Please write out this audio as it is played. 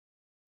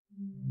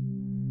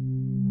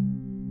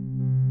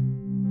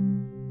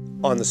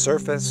On the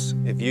surface,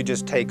 if you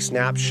just take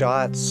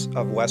snapshots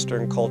of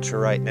Western culture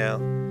right now,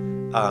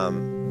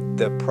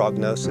 the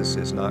prognosis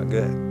is not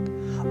good.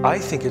 I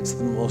think it's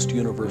the most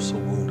universal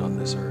wound on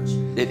this earth.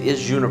 It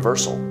is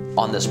universal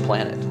on this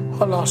planet.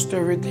 I lost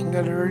everything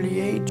at an early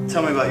age.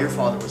 Tell me about your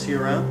father. Was he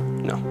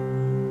around? No,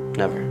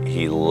 never.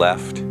 He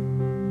left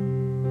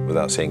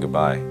without saying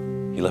goodbye.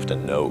 He left a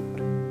note.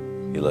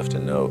 He left a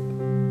note,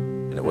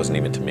 and it wasn't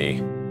even to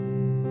me.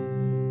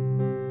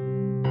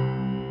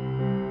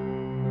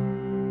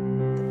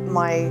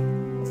 My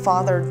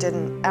father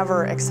didn't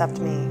ever accept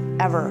me,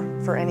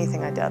 ever, for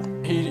anything I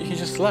did. He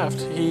just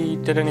left. He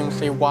didn't even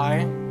say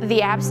why.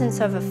 The absence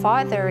of a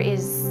father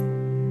it's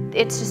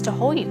just a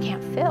hole you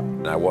can't fill.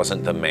 And I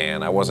wasn't the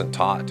man. I wasn't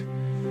taught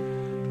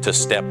to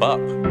step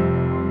up.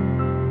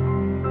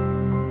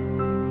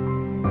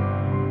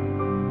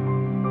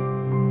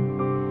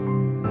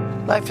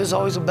 Life is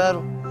always a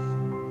battle.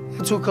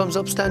 It's who comes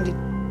up standing.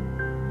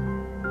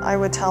 I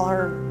would tell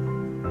her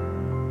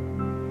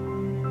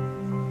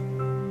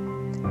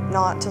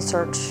not to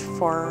search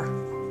for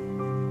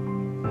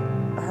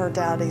her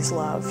daddy's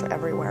love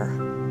everywhere.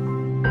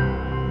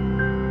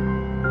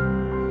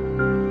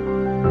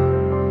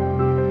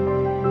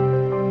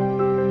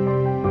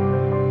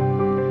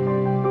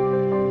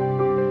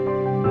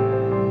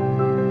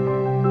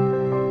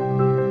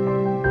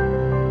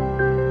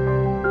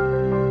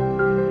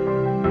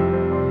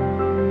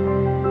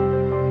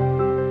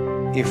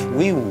 If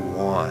we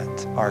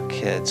want our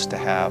kids to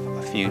have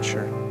a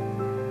future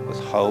with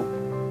hope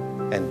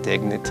and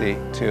dignity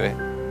to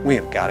it, we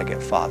have got to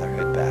get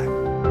fatherhood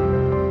back.